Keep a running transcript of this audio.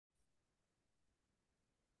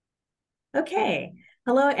Okay.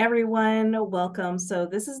 Hello, everyone. Welcome. So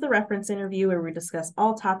this is the reference interview where we discuss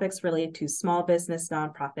all topics related to small business,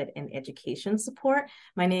 nonprofit, and education support.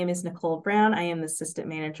 My name is Nicole Brown. I am the Assistant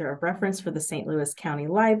Manager of Reference for the St. Louis County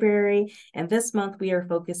Library. And this month we are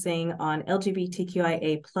focusing on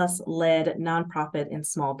LGBTQIA plus led nonprofit and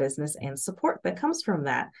small business and support that comes from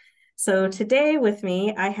that. So today with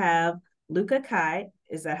me, I have Luca Kai.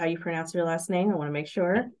 Is that how you pronounce your last name? I want to make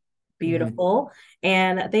sure. Mhm. Beautiful.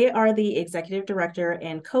 And they are the executive director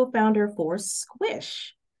and co-founder for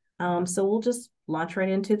Squish. So we'll just launch right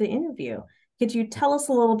into the interview. Could you tell us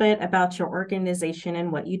a little bit about your organization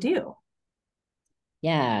and what you do?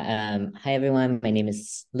 Hi everyone. My name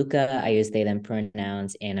is Luca. I use they, them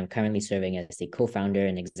pronouns, and I'm currently serving as the co-founder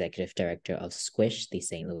and executive director of Squish, the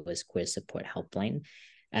St. Louis Queer Support Helpline.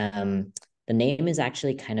 Um, the name is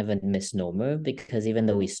actually kind of a misnomer because even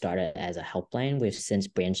though we started as a helpline, we've since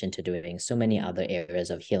branched into doing so many other areas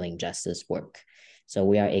of healing justice work. So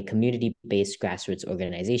we are a community-based grassroots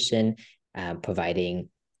organization providing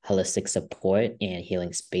holistic support and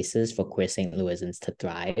healing spaces for queer St. Louisans to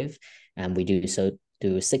thrive. We do so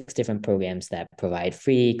through 6 different programs that provide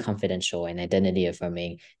free, confidential, and identity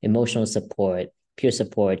affirming emotional support, peer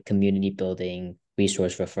support, community building,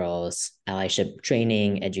 resource referrals, allyship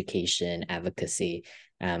training, education, advocacy.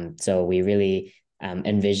 So we really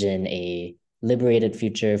envision a liberated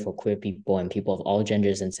future for queer people and people of all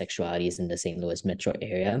genders and sexualities in the St. Louis metro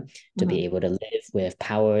area to Mhm. be able to live with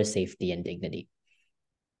power, safety, and dignity.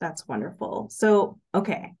 That's wonderful. So,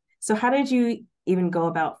 okay. So how did you even go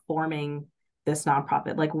about forming this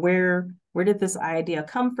nonprofit? Like where did this idea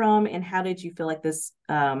come from and how did you feel like this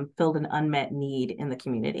filled an unmet need in the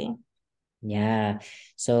community? Yeah.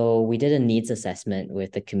 So we did a needs assessment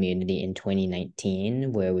with the community in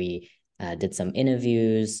 2019 where we did some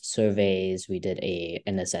interviews, surveys. We did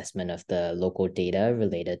an assessment of the local data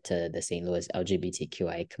related to the St. Louis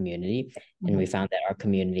LGBTQI community. And we Mhm. found that our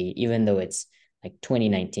community, even though it's like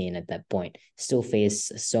 2019 at that point, still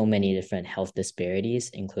face so many different health disparities,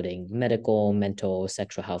 including medical, mental,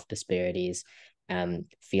 sexual health disparities,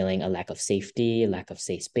 feeling a lack of safety, lack of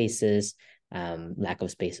safe spaces, lack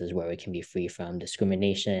of spaces where we can be free from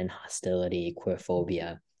discrimination, hostility,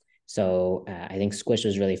 queerphobia. So I think Squish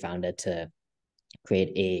was really founded to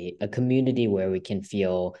create a community where we can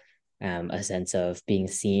feel a sense of being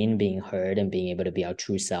seen, being heard, and being able to be our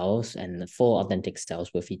true selves and the full authentic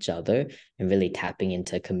selves with each other, and really tapping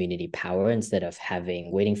into community power instead of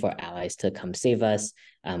waiting for allies to come save us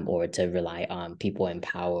or to rely on people in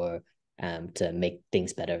power to make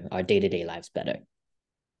things better, our day-to-day lives better.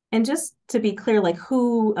 And just to be clear, like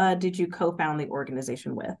who did you co-found the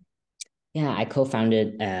organization with? Yeah, I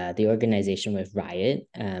co-founded the organization with Riot,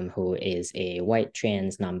 who is a white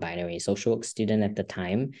trans non-binary social work student at the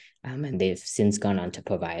time, and they've since gone on to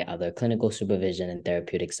provide other clinical supervision and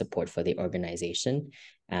therapeutic support for the organization.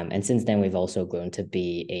 And since then, we've also grown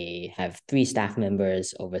to have 3 staff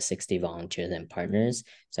members, over 60 volunteers and partners.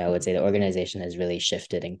 So I would say the organization has really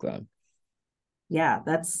shifted and grown. Yeah,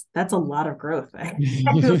 that's a lot of growth.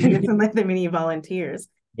 Actually, it's like the many volunteers.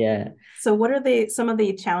 Yeah. So what are some of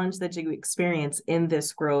the challenges that you experience in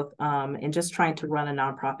this growth and just trying to run a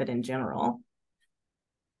nonprofit in general?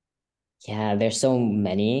 Yeah, there's so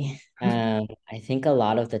many. I think a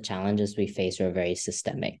lot of the challenges we face are very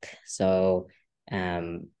systemic. So,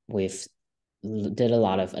 we've did a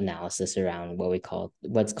lot of analysis around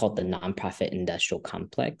what's called the nonprofit industrial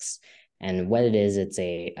complex, and what it is, it's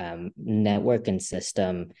a network and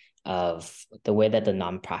system of the way that the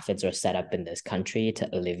nonprofits are set up in this country to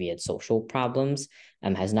alleviate social problems.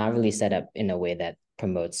 Has not really set up in a way that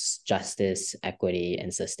promotes justice, equity,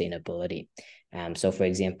 and sustainability. So, for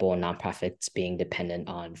example, nonprofits being dependent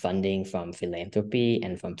on funding from philanthropy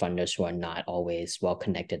and from funders who are not always well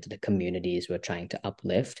connected to the communities we're trying to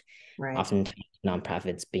uplift. Right. Oftentimes,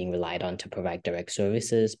 nonprofits being relied on to provide direct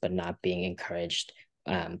services, but not being encouraged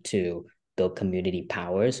to build community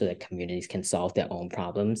power so that communities can solve their own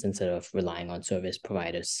problems instead of relying on service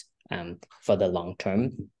providers for the long term.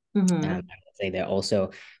 I Mm-hmm. would say there are also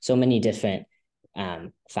so many different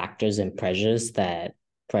factors and pressures that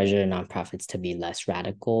pressure nonprofits to be less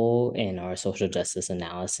radical in our social justice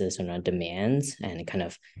analysis and our demands. And kind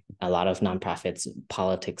of a lot of nonprofits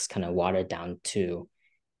politics kind of watered down to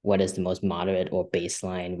what is the most moderate or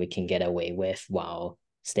baseline we can get away with while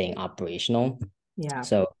staying operational. Yeah.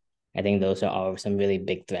 So I think those are all some really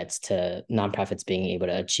big threats to nonprofits being able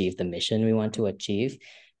to achieve the mission we want to achieve.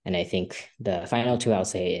 And I think the final two I'll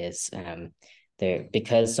say is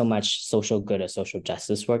because so much social good or social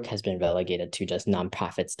justice work has been relegated to just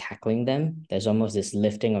nonprofits tackling them, there's almost this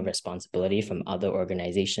lifting of responsibility from other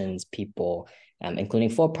organizations, people, including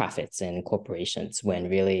for-profits and corporations, when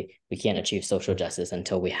really we can't achieve social justice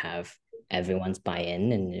until we have everyone's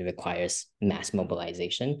buy-in, and it requires mass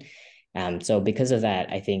mobilization. So because of that,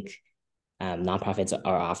 I think nonprofits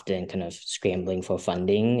are often kind of scrambling for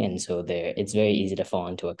funding. And so it's very easy to fall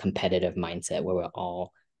into a competitive mindset where we're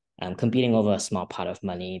all competing over a small pot of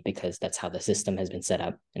money, because that's how the system has been set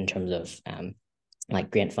up in terms of like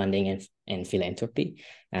grant funding and philanthropy.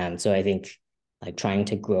 So I think like trying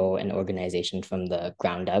to grow an organization from the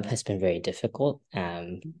ground up has been very difficult.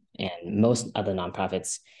 And most other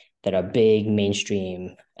nonprofits that are big,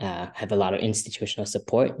 mainstream, have a lot of institutional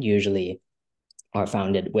support, usually are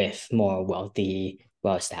founded with more wealthy,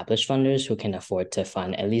 well-established funders who can afford to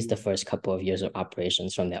fund at least the first couple of years of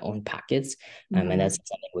operations from their own pockets. And that's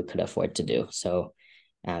something we could afford to do. So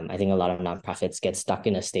I think a lot of nonprofits get stuck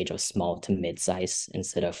in a stage of small to mid-size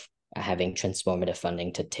instead of having transformative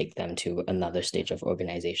funding to take them to another stage of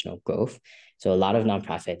organizational growth. So a lot of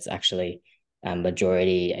nonprofits actually,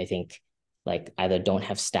 majority, I think, like either don't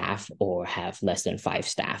have staff or have less than 5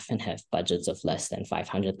 staff and have budgets of less than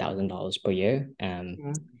 $500,000 per year.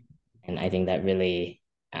 And I think that really,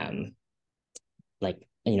 like,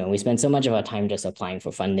 we spend so much of our time just applying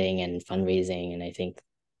for funding and fundraising. And I think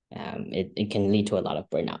it can lead to a lot of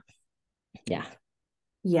burnout. Yeah.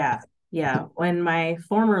 Yeah. When my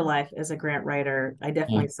former life as a grant writer, I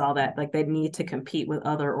definitely saw that like they need to compete with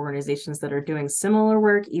other organizations that are doing similar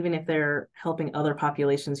work, even if they're helping other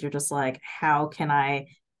populations. You're just like, how can I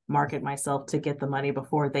market myself to get the money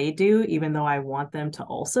before they do, even though I want them to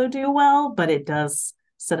also do well? But it does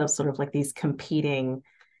set up sort of like these competing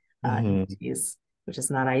entities, which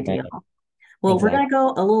is not ideal. Right. Well, Exactly. we're going to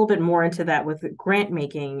go a little bit more into that with grant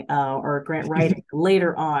making or grant writing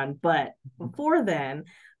later on. But before then,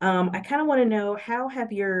 I kind of want to know, how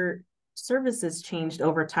have your services changed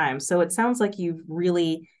over time? So it sounds like you've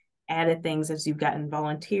really added things as you've gotten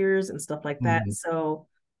volunteers and stuff like that. So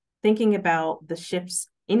thinking about the shifts,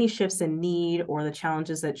 any shifts in need or the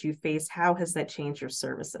challenges that you face, how has that changed your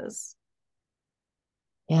services?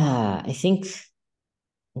 Yeah, I think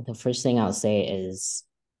the first thing I'll say is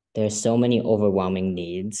there's so many overwhelming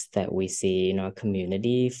needs that we see in our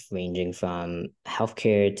community, ranging from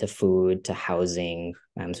healthcare to food to housing.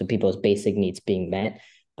 So people's basic needs being met,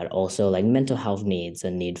 but also like mental health needs,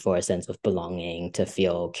 a need for a sense of belonging, to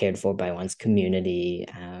feel cared for by one's community,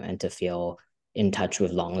 and to feel in touch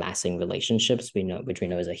with long-lasting relationships, which we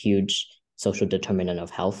know is a huge social determinant of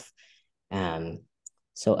health. Um,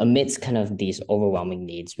 so amidst kind of these overwhelming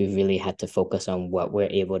needs, we really had to focus on what we're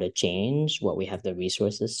able to change, what we have the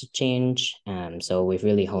resources to change. So we've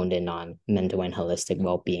really honed in on mental and holistic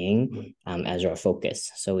well-being as our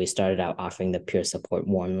focus. So we started out offering the Peer Support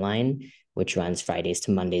Warm Line, which runs Fridays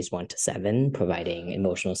to Mondays 1 to 7, providing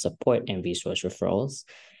emotional support and resource referrals.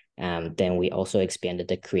 Then we also expanded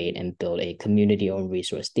to create and build a community-owned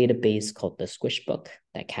resource database called the Squish Book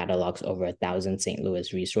that catalogs over 1,000 St.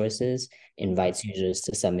 Louis resources, invites users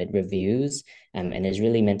to submit reviews, and is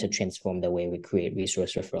really meant to transform the way we create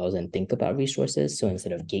resource referrals and think about resources. So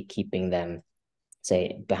instead of gatekeeping them,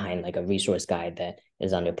 say, behind like a resource guide that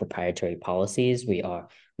is under proprietary policies, we are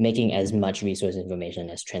making as much resource information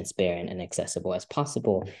as transparent and accessible as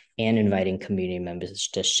possible, and inviting community members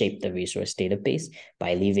to shape the resource database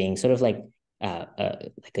by leaving sort of like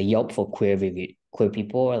a Yelp for queer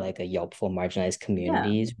people, or like a Yelp for marginalized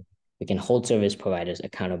communities. We can hold service providers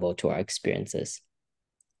accountable to our experiences.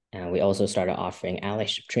 And we also started offering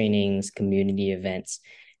allyship trainings, community events,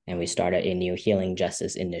 and we started a new healing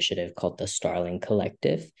justice initiative called the Starling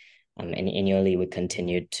Collective. And annually, we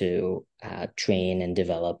continued to train and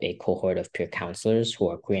develop a cohort of peer counselors who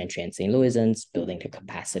are queer and trans St. Louisans, building their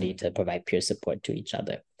capacity to provide peer support to each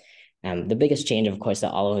other. The biggest change, of course, to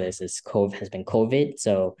all of this has been COVID.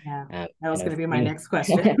 So that was going to be my next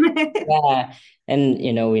question. yeah, and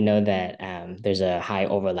we know that there's a high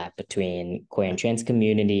overlap between queer and trans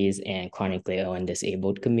communities and chronically ill and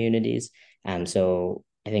disabled communities. So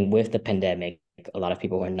I think with the pandemic, a lot of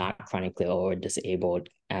people who are not chronically ill or disabled,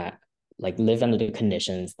 like live under the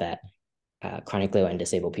conditions that chronically ill and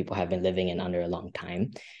disabled people have been living in under a long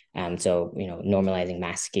time. So, normalizing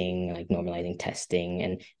masking, like normalizing testing.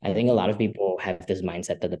 And I think a lot of people have this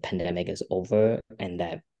mindset that the pandemic is over and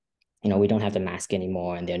that, we don't have to mask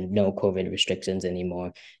anymore and there are no COVID restrictions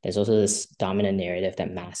anymore. There's also this dominant narrative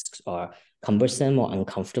that masks are cumbersome or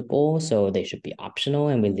uncomfortable, so they should be optional,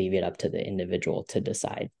 and we leave it up to the individual to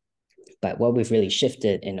decide. But what we've really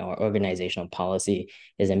shifted in our organizational policy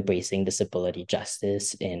is embracing disability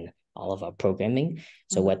justice in all of our programming.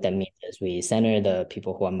 So Mhm. what that means is we center the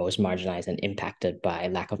people who are most marginalized and impacted by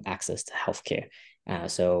lack of access to healthcare.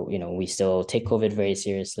 So, we still take COVID very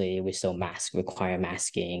seriously. We still require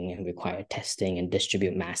masking and require testing and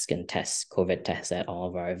distribute mask and COVID tests at all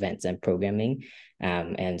of our events and programming.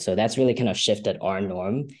 And so that's really kind of shifted our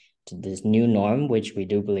norm to this new norm, which we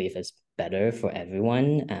do believe is better for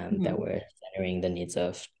everyone, that Mhm. we're centering the needs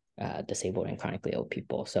of disabled and chronically ill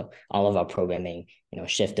people. So all of our programming,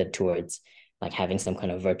 shifted towards like having some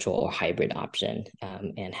kind of virtual or hybrid option,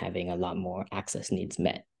 and having a lot more access needs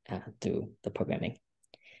met through the programming.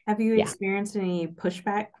 Have you Yeah. experienced any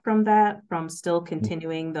pushback from that, from still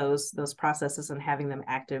continuing those processes and having them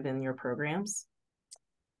active in your programs?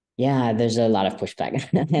 Yeah, there's a lot of pushback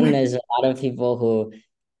and there's a lot of people who,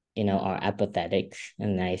 are apathetic.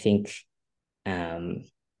 And I think um,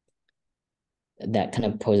 that kind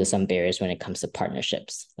of poses some barriers when it comes to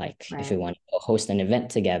partnerships. Like if we Right. want to host an event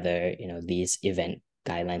together, these event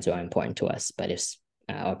guidelines are important to us. But if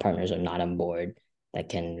our partners are not on board, that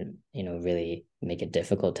can, really make it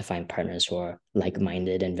difficult to find partners who are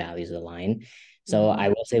like-minded and values aligned. So Mhm. I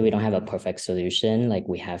will say we don't have a perfect solution. Like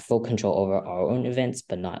we have full control over our own events,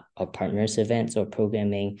 but not our partners' events or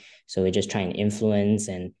programming. So we just try and influence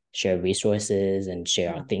and share resources and share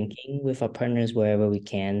our Yeah. thinking with our partners wherever we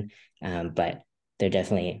can. But they're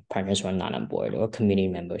definitely partners who are not on board or community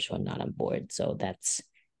members who are not on board. So that's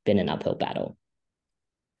been an uphill battle.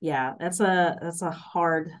 Yeah, that's a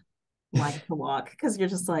hard line to walk because you're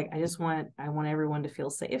just like, I want everyone to feel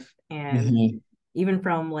safe. And Mm-hmm. even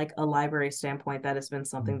from like a library standpoint, that has been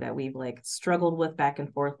something that we've like struggled with back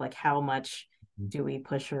and forth, like how much do we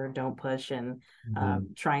push or don't push, and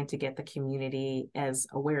Mm-hmm. trying to get the community as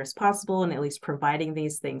aware as possible and at least providing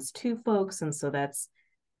these things to folks. And so that's,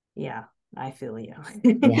 yeah, I feel you.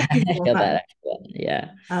 Yeah, I I feel feel that. that.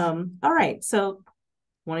 Yeah. All right. So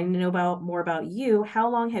wanting to know about more about you, how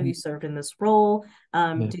long have you Mhm. served in this role?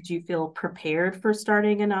 Did you feel prepared for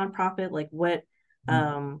starting a nonprofit? Like what,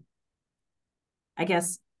 um, I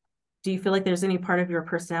guess, do you feel like there's any part of your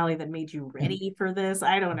personality that made you ready for this?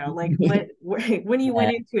 I don't know. Like what, when you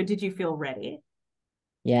went Yeah. into it, did you feel ready?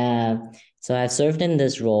 Yeah. So I've served in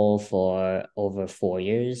this role for over 4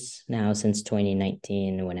 years now, since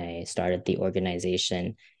 2019 when I started the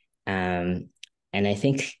organization. Um, and I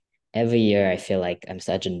think every year I feel like I'm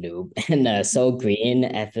such a noob and so green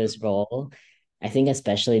at this role. I think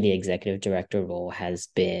especially the executive director role has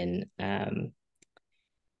been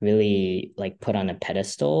really like put on a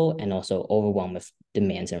pedestal and also overwhelmed with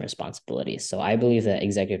demands and responsibilities. So I believe that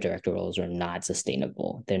executive director roles are not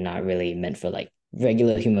sustainable. They're not really meant for like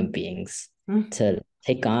regular human beings to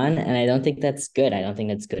take on. And I don't think that's good. I don't think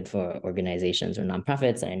that's good for organizations or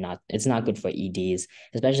nonprofits. And it's not good for EDs,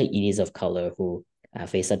 especially EDs of color who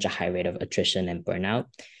face such a high rate of attrition and burnout.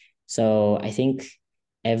 So I think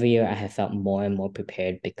every year I have felt more and more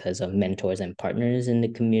prepared because of mentors and partners in the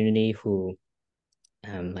community who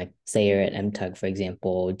like Sayer at MTUG, for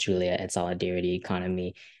example, Julia at Solidarity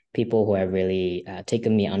Economy, people who have really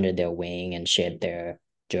taken me under their wing and shared their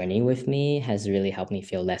journey with me has really helped me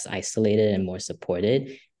feel less isolated and more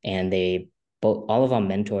supported. And all of our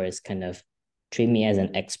mentors kind of treat me as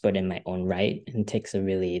an expert in my own right and they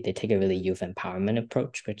take a really youth empowerment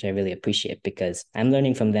approach, which I really appreciate because I'm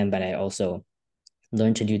learning from them, but I also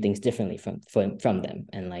learn to do things differently from them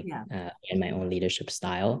and like Yeah. in my own leadership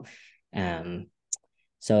style. Um,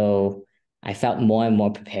 so I felt more and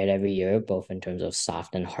more prepared every year, both in terms of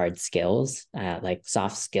soft and hard skills. Like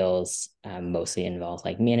soft skills mostly involve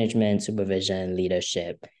like management, supervision,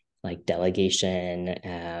 leadership, like delegation,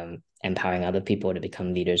 empowering other people to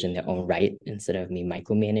become leaders in their own right instead of me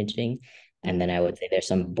micromanaging. And then I would say there's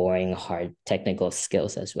some boring, hard technical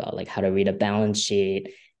skills as well, like how to read a balance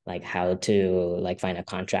sheet, like how to like find a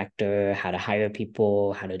contractor, how to hire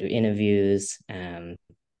people, how to do interviews,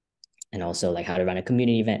 and also like how to run a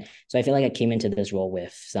community event. So I feel like I came into this role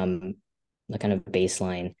with some like kind of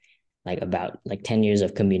baseline, like about like 10 years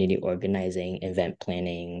of community organizing, event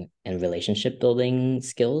planning, and relationship building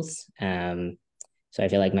skills. So I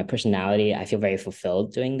feel like my personality, I feel very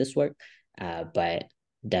fulfilled doing this work, but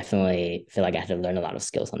definitely feel like I had to learn a lot of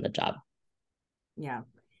skills on the job. Yeah.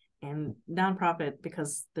 And nonprofit,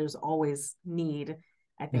 because there's always need,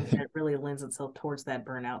 I think that really lends itself towards that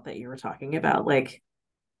burnout that you were talking about. Like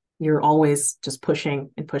you're always just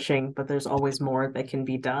pushing and pushing, but there's always more that can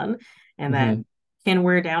be done. And that Mm-hmm. can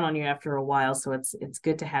wear down on you after a while. So it's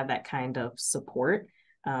good to have that kind of support.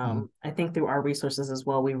 I think through our resources as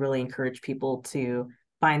well, we really encourage people to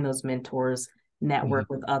find those mentors,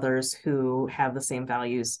 network with others who have the same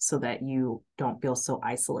values so that you don't feel so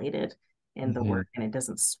isolated in the Mm-hmm. work and it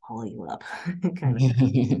doesn't swallow you up kind of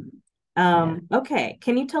thing. Yeah. Okay,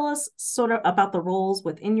 can you tell us sort of about the roles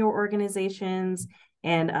within your organizations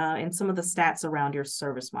and some of the stats around your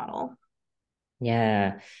service model?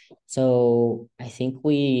 Yeah. So I think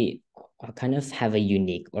we kind of have a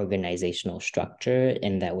unique organizational structure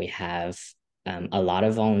in that we have a lot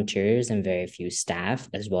of volunteers and very few staff,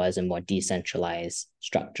 as well as a more decentralized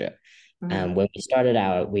structure. Mm-hmm. When we started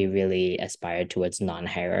out, we really aspired towards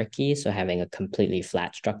non-hierarchy, so having a completely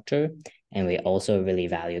flat structure. And we also really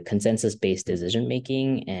value consensus-based decision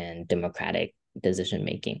making and democratic decision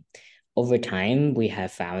making. Over time, we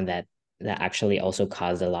have found that that actually also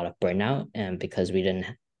caused a lot of burnout, and because we didn't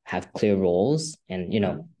have clear roles, and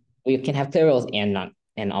we can have clear roles and not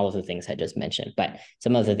and all of the things I just mentioned. But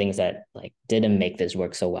some of the things that like didn't make this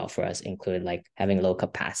work so well for us include like having low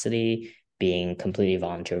capacity, being completely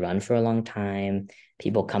volunteer run for a long time,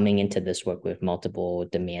 people coming into this work with multiple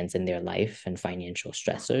demands in their life and financial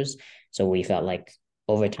stressors. So we felt like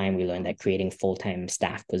over time we learned that creating full-time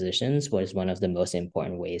staff positions was one of the most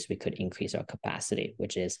important ways we could increase our capacity,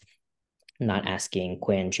 which is not asking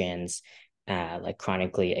queer and trans like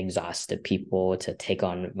chronically exhausted people to take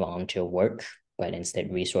on volunteer work, but instead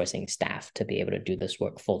resourcing staff to be able to do this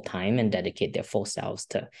work full time and dedicate their full selves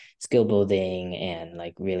to skill building and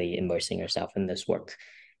like really immersing yourself in this work.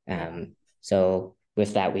 Yeah. So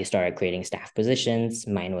with that, we started creating staff positions.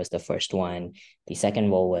 Mine was the first one. The second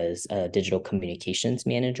role was a digital communications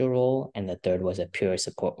manager role, and the third was a peer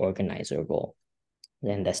support organizer role.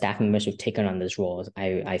 And the staff members who've taken on this role,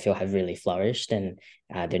 I feel have really flourished, and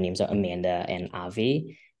their names are Amanda and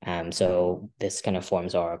Avi. So this kind of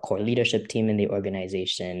forms our core leadership team in the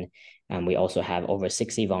organization. We also have over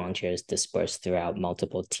 60 volunteers dispersed throughout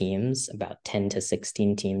multiple teams, about 10 to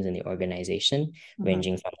 16 teams in the organization, Mm-hmm.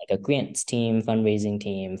 ranging from like a grants team, fundraising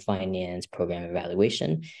team, finance, program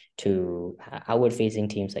evaluation, to outward facing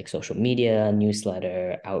teams like social media,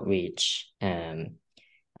 newsletter, outreach,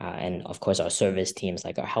 and of course our service teams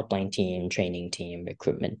like our helpline team, training team,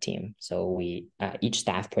 recruitment team. So we each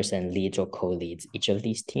staff person leads or co-leads each of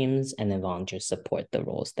these teams, and then volunteers support the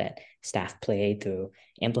roles that staff play through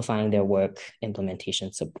amplifying their work,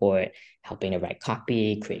 implementation support, helping to write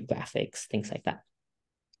copy, create graphics, things like that.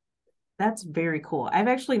 That's very cool. I've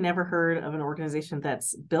actually never heard of an organization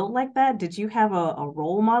that's built like that. Did you have a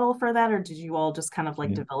role model for that, or did you all just kind of like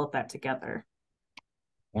Mm-hmm. develop that together?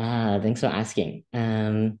 Thanks for asking.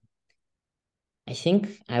 I think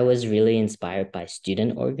I was really inspired by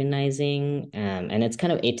student organizing, and it's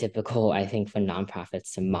kind of atypical, I think, for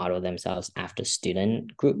nonprofits to model themselves after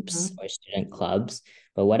student groups Mm-hmm. or student clubs.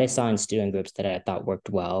 But what I saw in student groups that I thought worked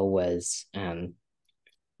well was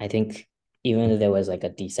I think even though there was like a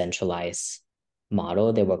decentralized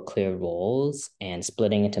model, there were clear roles and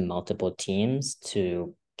splitting into multiple teams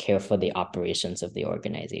to care for the operations of the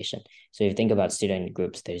organization. So if you think about student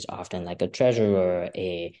groups, there's often like a treasurer,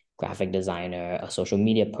 a graphic designer, a social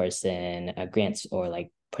media person, a grants or like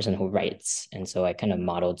person who writes. And so I kind of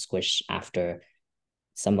modeled Squish after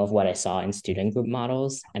some of what I saw in student group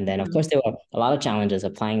models. And then, of Mm-hmm. course, there were a lot of challenges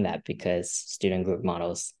applying that because student group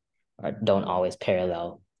models don't always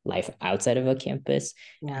parallel life outside of a campus.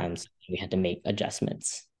 Yeah, So we had to make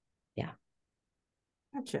adjustments. Yeah.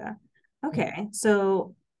 gotcha. Okay,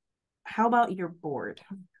 so how about your board?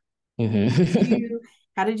 Mm-hmm. You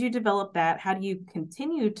how did you develop that? How do you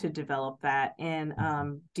continue to develop that? And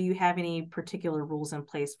do you have any particular rules in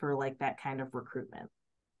place for like that kind of recruitment?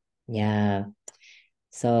 Yeah.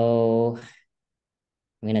 So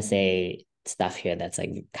I'm gonna say stuff here that's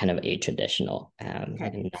like kind of a traditional,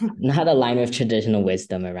 Okay. and not a line of traditional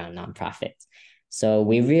wisdom around nonprofits. So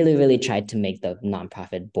we really, really tried to make the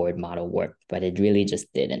nonprofit board model work, but it really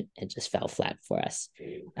just didn't. It just fell flat for us.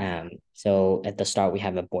 Okay. So at the start, we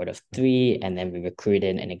have a board of three, and then we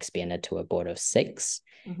recruited and expanded to a board of six.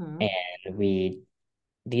 Mm-hmm. And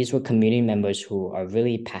these were community members who are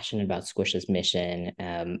really passionate about Squish's mission,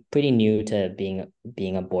 pretty new to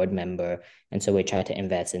being a board member, and so we tried to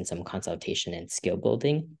invest in some consultation and skill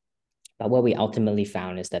building. But what we ultimately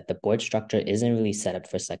found is that the board structure isn't really set up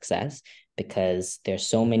for success because there's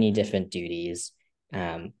so many different duties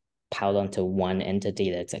um, piled onto one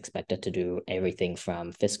entity that's expected to do everything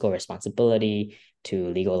from fiscal responsibility to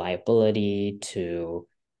legal liability to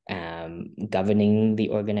governing the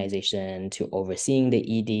organization to overseeing the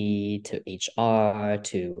ED to HR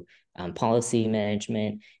to policy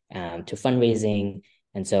management to fundraising.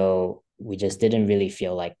 And so we just didn't really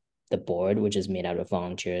feel like the board, which is made out of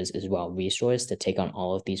volunteers, is well resourced to take on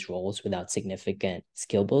all of these roles without significant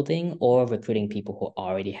skill building or recruiting people who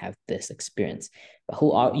already have this experience. But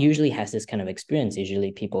who are usually has this kind of experience?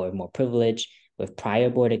 Usually people are more privileged with prior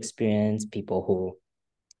board experience, people who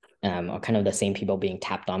are kind of the same people being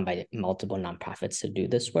tapped on by multiple nonprofits to do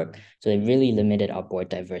this work. So it really limited our board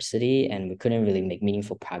diversity, and we couldn't really make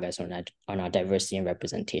meaningful progress on our diversity and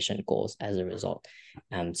representation goals as a result.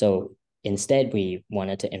 So instead, we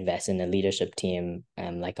wanted to invest in a leadership team,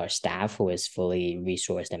 like our staff, who is fully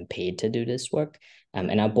resourced and paid to do this work.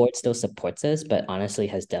 And our board still supports us, but honestly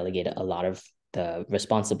has delegated a lot of the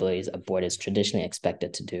responsibilities a board is traditionally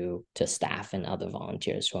expected to do to staff and other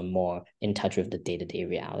volunteers who are more in touch with the day-to-day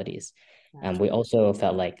realities. We also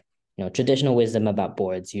felt like, traditional wisdom about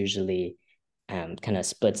boards usually kind of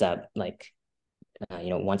splits up, like,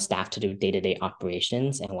 one staff to do day-to-day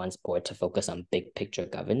operations and one's board to focus on big picture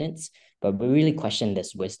governance. But we really question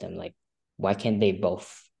this wisdom, like, why can't they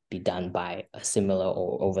both be done by a similar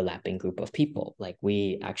or overlapping group of people? Like,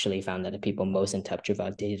 we actually found that the people most in touch with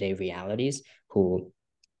our day-to-day realities, who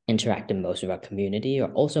interact the most with our community,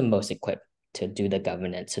 are also most equipped to do the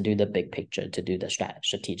governance, to do the big picture, to do the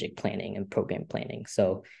strategic planning and program planning.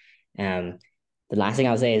 So the last thing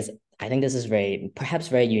I'll say is, I think this is perhaps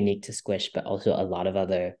very unique to Squish, but also a lot of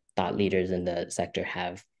other thought leaders in the sector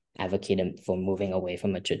have advocated for moving away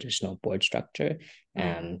from a traditional board structure.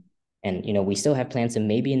 And, we still have plans to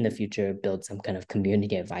maybe in the future build some kind of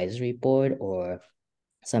community advisory board, or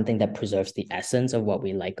something that preserves the essence of what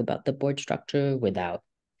we like about the board structure without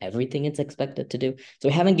everything it's expected to do. So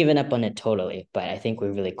we haven't given up on it totally, but I think we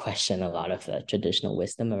really question a lot of the traditional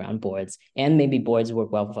wisdom around boards, and maybe boards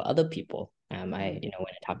work well for other people. When I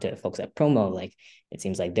talk to folks at Promo, like, it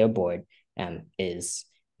seems like their board is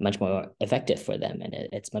much more effective for them, and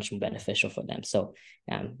it's much more beneficial for them. So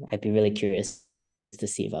I'd be really curious to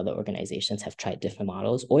see if other organizations have tried different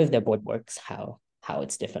models, or if their board works, how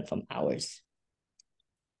it's different from ours.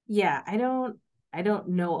 Yeah, I don't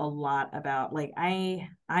know a lot about, like, I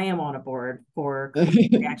am on a board for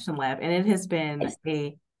Reaction Lab, and it has been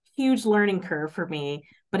a huge learning curve for me,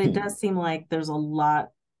 but it does seem like there's a lot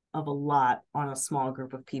on a small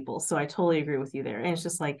group of people. So I totally agree with you there. And it's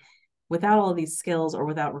just like, without all these skills, or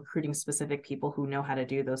without recruiting specific people who know how to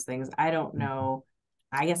do those things, I don't know.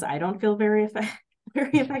 I guess I don't feel very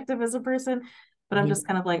effective as a person, but I'm just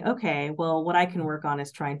kind of like, okay, well, what I can work on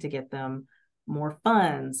is trying to get them more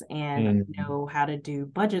funds and know how to do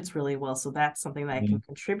budgets really well. So that's something that I can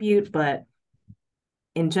contribute. But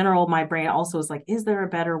in general, my brain also is like, is there a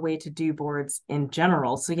better way to do boards in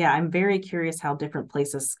general? So yeah, I'm very curious how different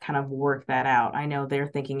places kind of work that out. I know they're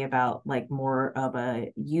thinking about like more of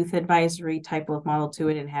a youth advisory type of model to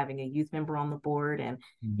it, and having a youth member on the board, and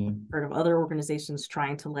heard of other organizations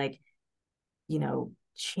trying to, like,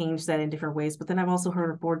 change that in different ways. But then I've also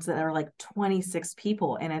heard of boards that are like 26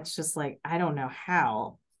 people, and it's just like, I don't know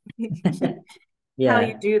how how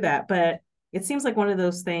you do that, but it seems like one of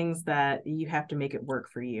those things that you have to make it work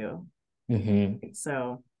for you.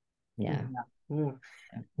 So yeah.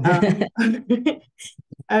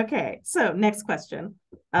 Okay, so next question.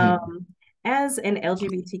 As an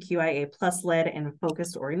LGBTQIA plus led and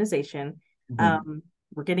focused organization,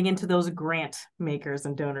 we're getting into those grant makers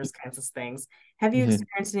and donors kinds of things. Have you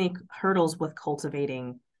experienced any hurdles with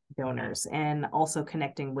cultivating donors and also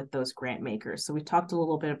connecting with those grant makers? So we talked a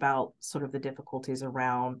little bit about sort of the difficulties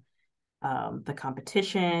around the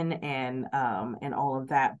competition and all of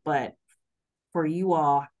that. But for you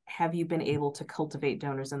all, have you been able to cultivate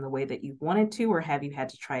donors in the way that you've wanted to, or have you had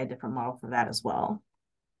to try a different model for that as well?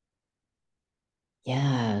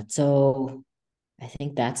 Yeah, so I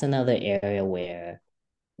think that's another area where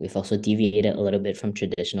we've also deviated a little bit from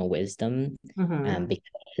traditional wisdom,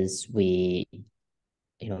 because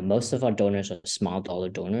most of our donors are small dollar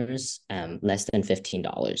donors, less than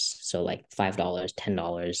 $15. So like $5,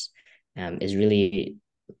 $10 is really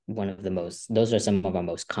those are some of our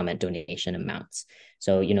most common donation amounts.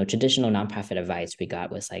 So, traditional nonprofit advice we got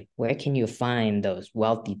was like, where can you find those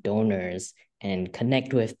wealthy donors and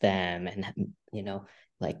connect with them, and,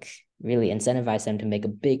 like, really incentivize them to make a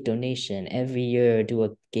big donation every year, do a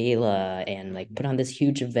gala, and like put on this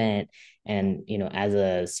huge event. And, as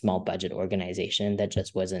a small budget organization, that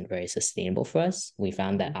just wasn't very sustainable for us. We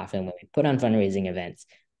found that often when we put on fundraising events,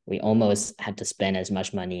 we almost had to spend as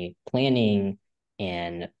much money planning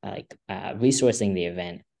and resourcing the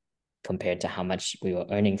event compared to how much we were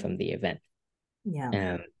earning from the event.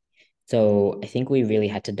 So I think we really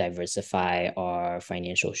had to diversify our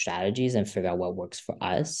financial strategies and figure out what works for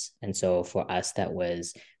us. And so for us, that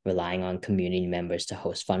was relying on community members to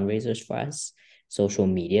host fundraisers for us. Social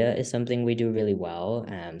media is something we do really well,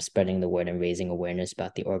 spreading the word and raising awareness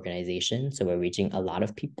about the organization. So we're reaching a lot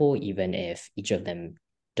of people, even if each of them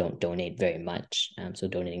don't donate very much. So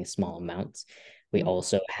donating small amounts. We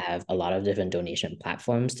also have a lot of different donation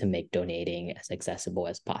platforms to make donating as accessible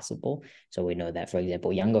as possible. So we know that, for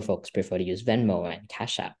example, younger folks prefer to use Venmo and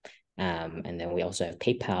Cash App. And then we also have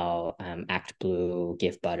PayPal, ActBlue,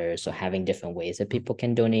 GiveButter. So having different ways that people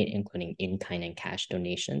can donate, including in-kind and cash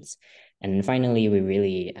donations. And then finally, we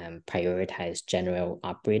really prioritize general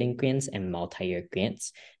operating grants and multi-year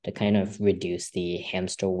grants to kind of reduce the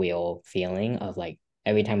hamster wheel feeling of like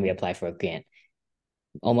every time we apply for a grant,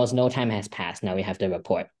 almost no time has passed. Now we have to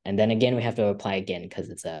report, and then again we have to apply again because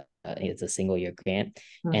it's a single year grant.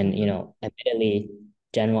 Mm-hmm. And admittedly,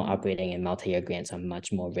 general operating and multi-year grants are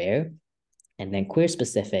much more rare. And then queer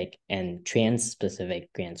specific and trans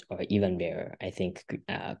specific grants are even rarer. I think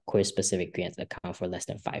queer specific grants account for less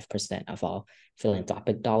than 5% of all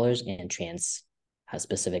philanthropic dollars, and trans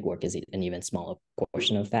specific work is an even smaller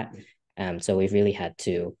portion of that. So we've really had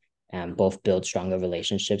to both build stronger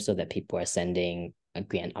relationships so that people are sending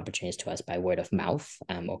grant opportunities to us by word of mouth,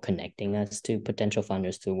 or connecting us to potential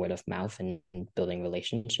funders through word of mouth and building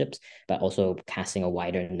relationships, but also casting a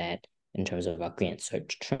wider net in terms of our grant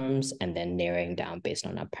search terms and then narrowing down based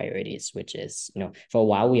on our priorities, which is, for a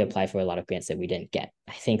while we applied for a lot of grants that we didn't get.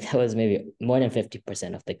 I think that was maybe more than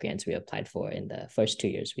 50% of the grants we applied for in the first 2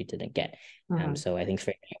 years we didn't get. So I think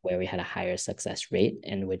figuring out where we had a higher success rate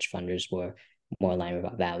and which funders were more aligned with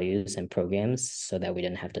our values and programs so that we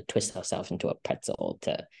didn't have to twist ourselves into a pretzel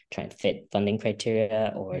to try and fit funding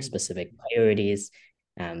criteria or specific priorities.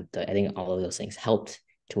 I think all of those things helped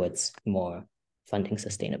towards more funding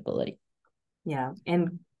sustainability. Yeah,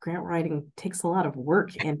 and grant writing takes a lot of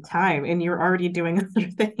work and time, and you're already doing other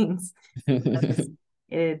things.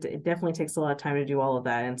 It definitely takes a lot of time to do all of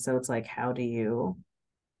that, and so it's like, how do you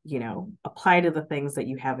apply to the things that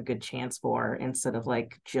you have a good chance for instead of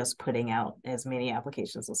like just putting out as many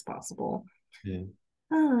applications as possible.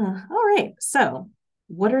 All right, so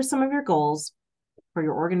what are some of your goals for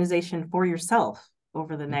your organization, for yourself,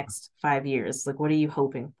 over the next 5 years? Like, what are you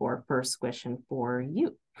hoping for Squish and for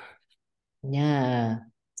you? Yeah,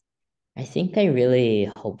 I think I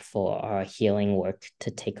really hope for our healing work to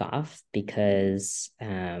take off because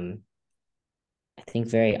I think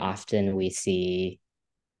very often we see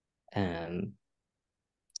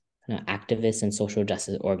activists and social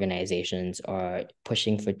justice organizations are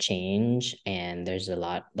pushing for change, and there's a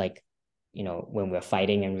lot like when we're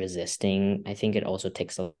fighting and resisting, I think it also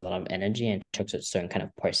takes a lot of energy and it takes a certain kind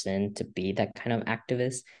of person to be that kind of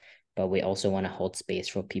activist. But we also want to hold space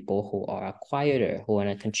for people who are quieter, who want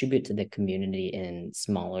to contribute to the community in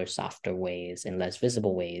smaller, softer ways, in less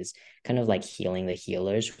visible ways, kind of like healing the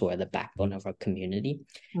healers who are the backbone of our community.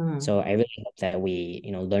 So I really hope that we,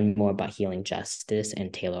 learn more about healing justice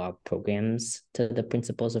and tailor our programs to the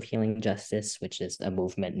principles of healing justice, which is a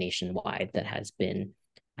movement nationwide that has been,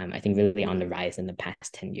 I think, really on the rise in the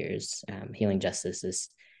past 10 years. Healing justice is,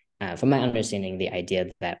 from my understanding, the idea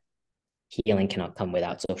that healing cannot come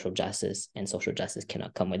without social justice, and social justice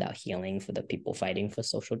cannot come without healing for the people fighting for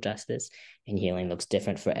social justice. And healing looks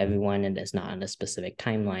different for everyone and is not on a specific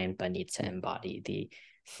timeline, but needs to embody the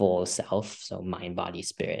full self, so mind, body,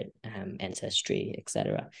 spirit, ancestry,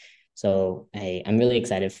 etc. So I'm really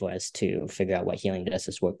excited for us to figure out what healing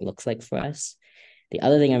justice work looks like for us. The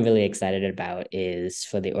other thing I'm really excited about is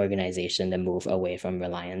for the organization to move away from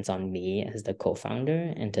reliance on me as the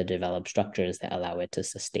co-founder and to develop structures that allow it to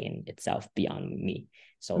sustain itself beyond me.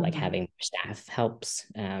 So like having more staff helps,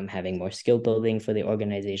 having more skill building for the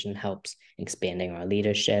organization helps, expanding our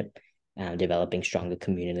leadership, developing stronger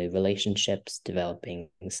community relationships, developing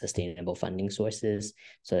sustainable funding sources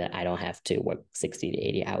so that I don't have to work 60 to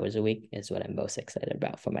 80 hours a week is what I'm most excited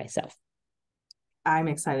about for myself. I'm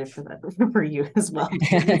excited for that for you as well.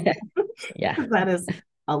 Yeah. That is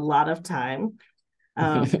a lot of time.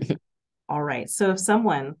 All right. So if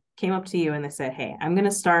someone came up to you and they said, hey, I'm going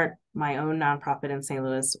to start my own nonprofit in St.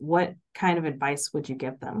 Louis, what kind of advice would you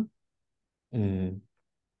give them?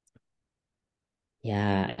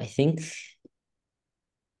 Yeah, I think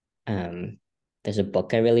there's a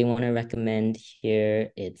book I really want to recommend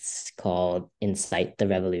here. It's called Incite the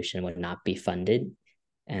Revolution Would Not Be Funded.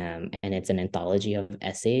 And it's an anthology of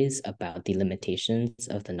essays about the limitations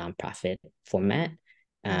of the nonprofit format,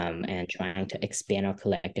 and trying to expand our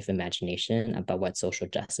collective imagination about what social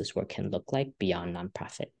justice work can look like beyond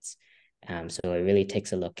nonprofits. So it really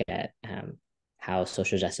takes a look at how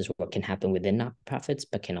social justice work can happen within nonprofits,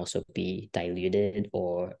 but can also be diluted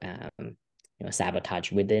or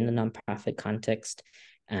sabotaged within a nonprofit context.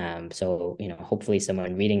 So hopefully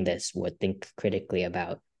someone reading this would think critically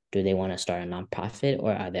about, do they want to start a nonprofit,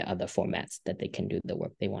 or are there other formats that they can do the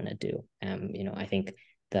work they want to do? I think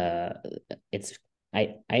it's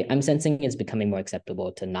I'm sensing it's becoming more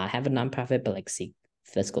acceptable to not have a nonprofit, but like seek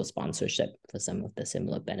fiscal sponsorship for some of the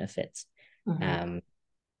similar benefits. Mm-hmm.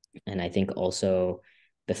 And I think also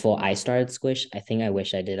before I started Squish, I think I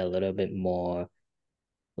wish I did a little bit more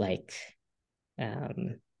like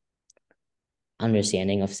um,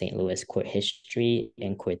 understanding of St. Louis queer history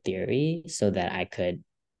and queer theory so that I could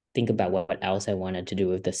think about what else I wanted to do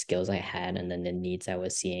with the skills I had and then the needs I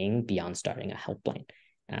was seeing beyond starting a helpline.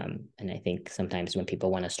 And I think sometimes when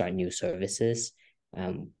people want to start new services,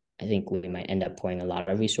 I think we might end up pouring a lot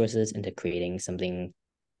of resources into creating something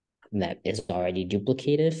that is already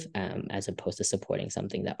duplicative, as opposed to supporting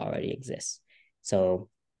something that already exists. So,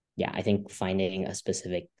 yeah, I think finding a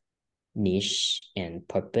specific niche and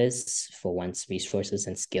purpose for one's resources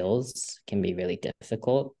and skills can be really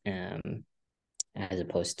difficult, as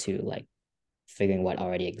opposed to like figuring what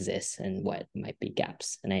already exists and what might be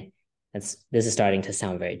gaps. And this is starting to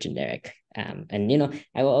sound very generic. And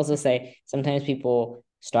I will also say sometimes people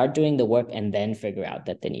start doing the work and then figure out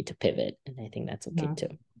that they need to pivot, and I think that's okay Mm-hmm. too.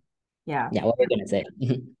 Yeah. Yeah, what were you gonna say?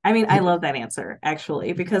 I mean, I love that answer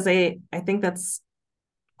actually, because I think that's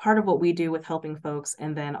part of what we do with helping folks.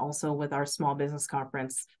 And then also with our small business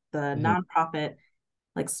conference, the nonprofit,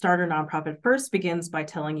 like starter nonprofit first begins by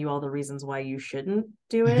telling you all the reasons why you shouldn't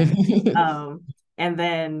do it. Um, and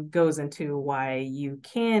then goes into why you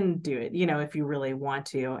can do it, if you really want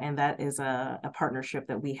to. And that is a partnership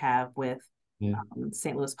that we have with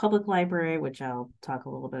St. Louis Public Library, which I'll talk a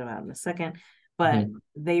little bit about in a second. But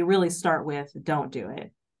they really start with don't do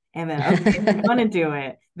it. And then, okay, if you're going to do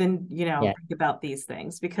it, then, Yeah. think about these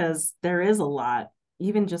things because there is a lot,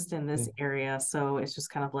 even just in this area. So it's just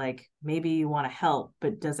kind of like maybe you want to help,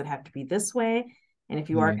 but does it have to be this way? And if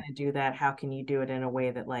you are going to do that, how can you do it in a way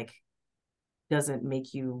that like doesn't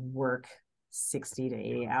make you work 60 to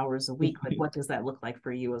 80 hours a week? Like, what does that look like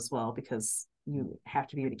for you as well? Because you have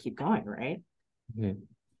to be able to keep going, right?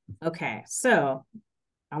 Okay, so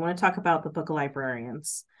I want to talk about the book of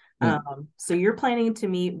librarians. So you're planning to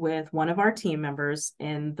meet with one of our team members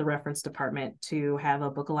in the reference department to have a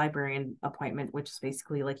book of librarian appointment, which is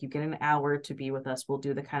basically like you get an hour to be with us. We'll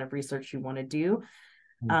do the kind of research you want to do.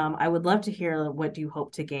 I would love to hear what do you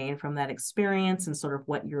hope to gain from that experience and sort of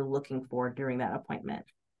what you're looking for during that appointment.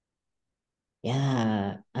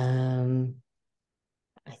 Yeah. I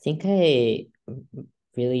think I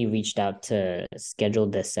really reached out to schedule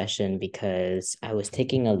this session because I was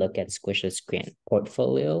taking a look at Squish's grant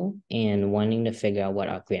portfolio and wanting to figure out what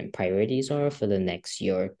our grant priorities are for the next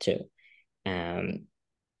year or two. Um,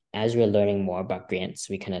 as we're learning more about grants,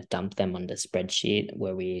 we kind of dump them on the spreadsheet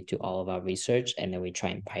where we do all of our research and then we try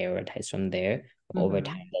and prioritize from there. Over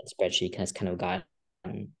time, Mm-hmm. that spreadsheet has kind of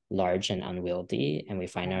gotten large and unwieldy, and we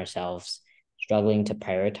find Yeah. ourselves struggling to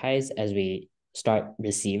prioritize as we start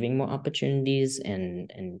receiving more opportunities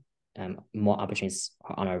and more opportunities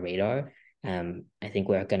on our radar. I think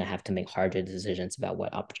we're going to have to make harder decisions about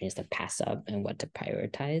what opportunities to pass up and what to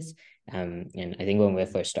prioritize. And I think when we were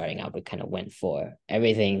first starting out, we kind of went for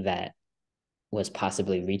everything that was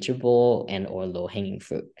possibly reachable and or low hanging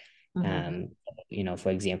fruit. Mm-hmm. Um,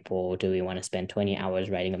 for example, do we want to spend 20 hours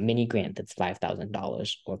writing a mini grant that's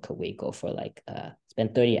 $5,000, or could we go for like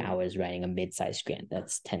spend 30 hours writing a mid-sized grant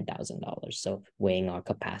that's $10,000? So weighing our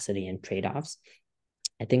capacity and trade-offs.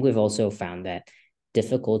 I think we've also found that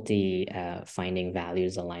difficulty finding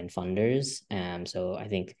values aligned funders. So I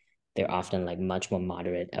think they're often like much more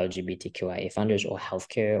moderate LGBTQIA funders or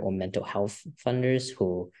healthcare or mental health funders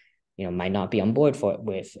who, might not be on board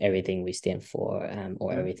with everything we stand for,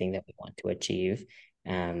 or everything that we want to achieve.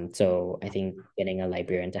 So I think getting a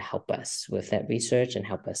librarian to help us with that research and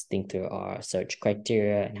help us think through our search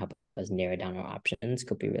criteria and help us narrow down our options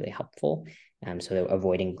could be really helpful. So they're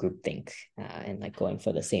avoiding groupthink, and like going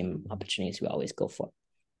for the same opportunities we always go for.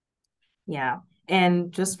 Yeah.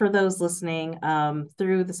 And just for those listening,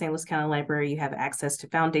 through the St. Louis County Library, you have access to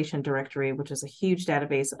Foundation Directory, which is a huge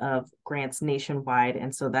database of grants nationwide.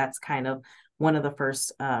 And so that's kind of one of the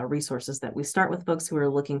first resources that we start with folks who are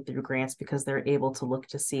looking through grants because they're able to look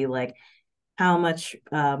to see like how much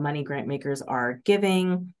money grant makers are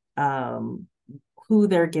giving, who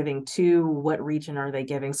they're giving to, what region are they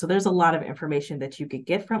giving. So there's a lot of information that you could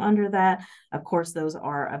get from under that. Of course, those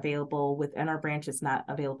are available within our branch. It's not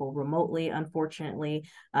available remotely, unfortunately,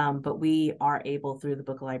 but we are able through the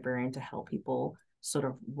Book Librarian to help people sort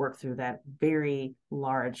of work through that very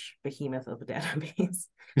large behemoth of a database.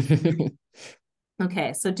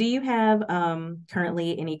 Okay, so do you have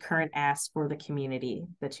currently any current asks for the community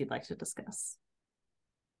that you'd like to discuss?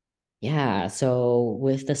 Yeah, so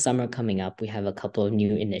with the summer coming up, we have a couple of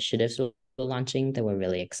new initiatives we're launching that we're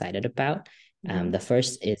really excited about. The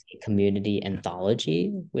first is a community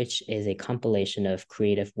anthology, which is a compilation of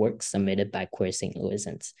creative works submitted by queer St.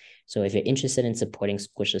 Louisans. So if you're interested in supporting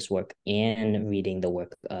Squish's work and reading the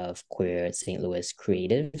work of queer St. Louis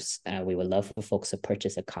creatives, we would love for folks to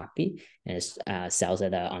purchase a copy, and it sells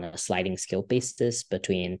on a sliding scale basis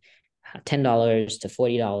between $10 to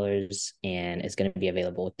 $40, and it's going to be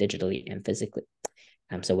available digitally and physically.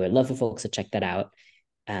 So we'd love for folks to check that out.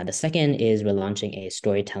 The second is we're launching a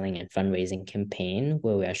storytelling and fundraising campaign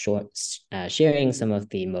where we are sharing some of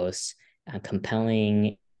the most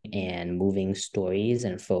compelling and moving stories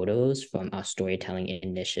and photos from our storytelling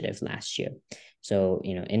initiative last year. So,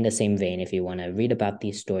 in the same vein, if you want to read about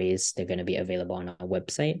these stories, they're going to be available on our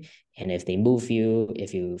website. And if they move you,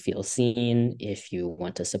 if you feel seen, if you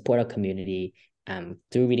want to support our community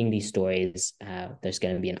through reading these stories, there's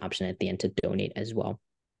going to be an option at the end to donate as well.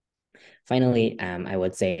 Finally, I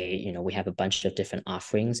would say, we have a bunch of different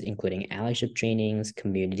offerings, including allyship trainings,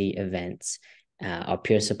 community events, our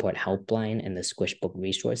peer support helpline, and the Squish Book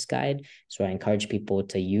Resource Guide. So I encourage people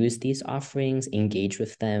to use these offerings, engage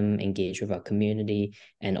with them, engage with our community,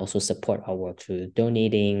 and also support our work through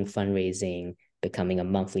donating, fundraising, becoming a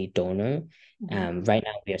monthly donor. Right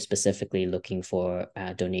now, we are specifically looking for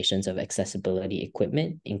donations of accessibility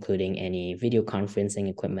equipment, including any video conferencing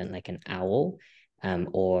equipment like an owl,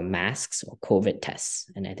 or masks or COVID tests.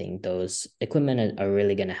 And I think those equipment are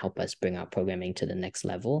really going to help us bring our programming to the next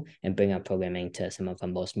level and bring our programming to some of our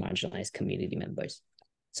most marginalized community members.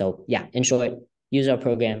 So yeah, in short, use our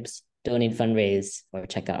programs, donate, fundraise, or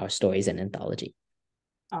check out our stories and anthology.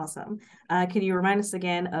 Awesome. Can you remind us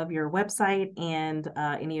again of your website and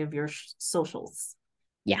any of your socials?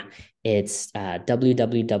 Yeah, it's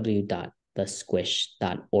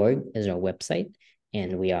www.thesquish.org is our website.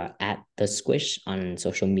 And we are at The Squish on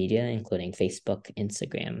social media, including Facebook,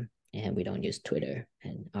 Instagram, and we don't use Twitter.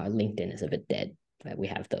 And our LinkedIn is a bit dead, but we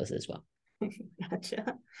have those as well.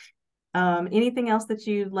 Gotcha. Anything else that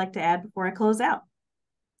you'd like to add before I close out?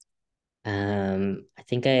 I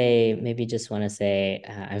think I maybe just want to say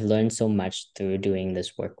I've learned so much through doing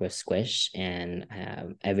this work with Squish, and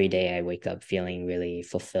every day I wake up feeling really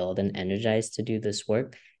fulfilled and energized to do this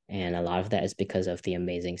work. And a lot of that is because of the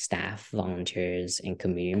amazing staff, volunteers, and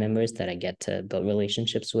community members that I get to build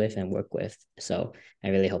relationships with and work with. So I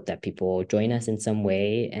really hope that people join us in some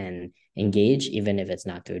way and engage, even if it's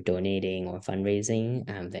not through donating or fundraising,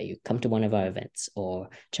 that you come to one of our events or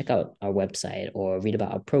check out our website or read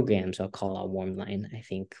about our programs or call our warm line. I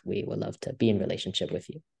think we would love to be in relationship with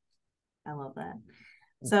you. I love that.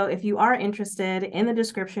 So if you are interested, in the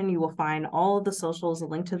description, you will find all of the socials, a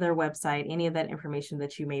link to their website, any of that information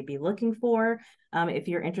that you may be looking for. If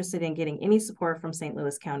you're interested in getting any support from St.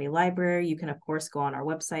 Louis County Library, you can, of course, go on our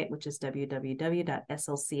website, which is www.slcl.org.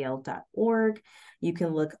 You can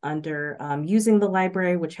look under using the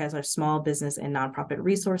library, which has our small business and nonprofit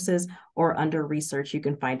resources, or under research, you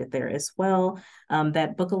can find it there as well.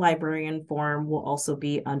 That Book a Librarian form will also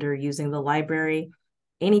be under using the library.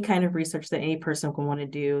 Any kind of research that any person can want to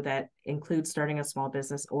do that includes starting a small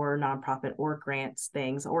business or nonprofit or grants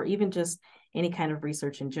things, or even just any kind of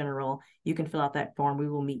research in general, you can fill out that form. We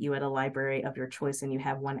will meet you at a library of your choice and you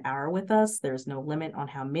have 1 hour with us. There's no limit on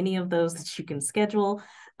how many of those that you can schedule.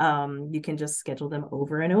 You can just schedule them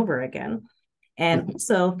over and over again. And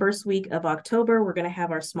so first week of October, we're going to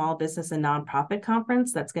have our small business and nonprofit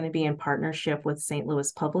conference. That's going to be in partnership with St.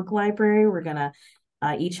 Louis Public Library. We're going to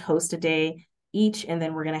each host a day each, and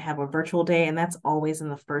then we're going to have a virtual day, and that's always in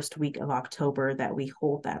the first week of October that we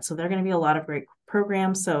hold that. So there are going to be a lot of great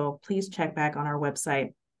programs, so please check back on our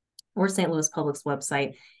website or St. Louis Public's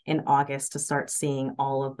website in August to start seeing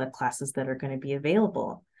all of the classes that are going to be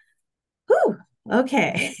available. Whew,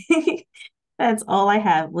 okay. That's all I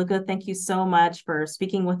have. Luca, thank you so much for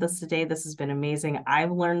speaking with us today. This has been amazing.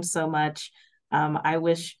 I've learned so much. I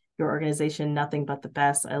wish your organization nothing but the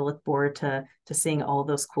best. I look forward to seeing all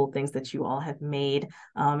those cool things that you all have made.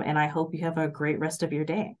 And I hope you have a great rest of your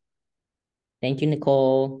day. Thank you,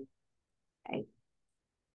 Nicole.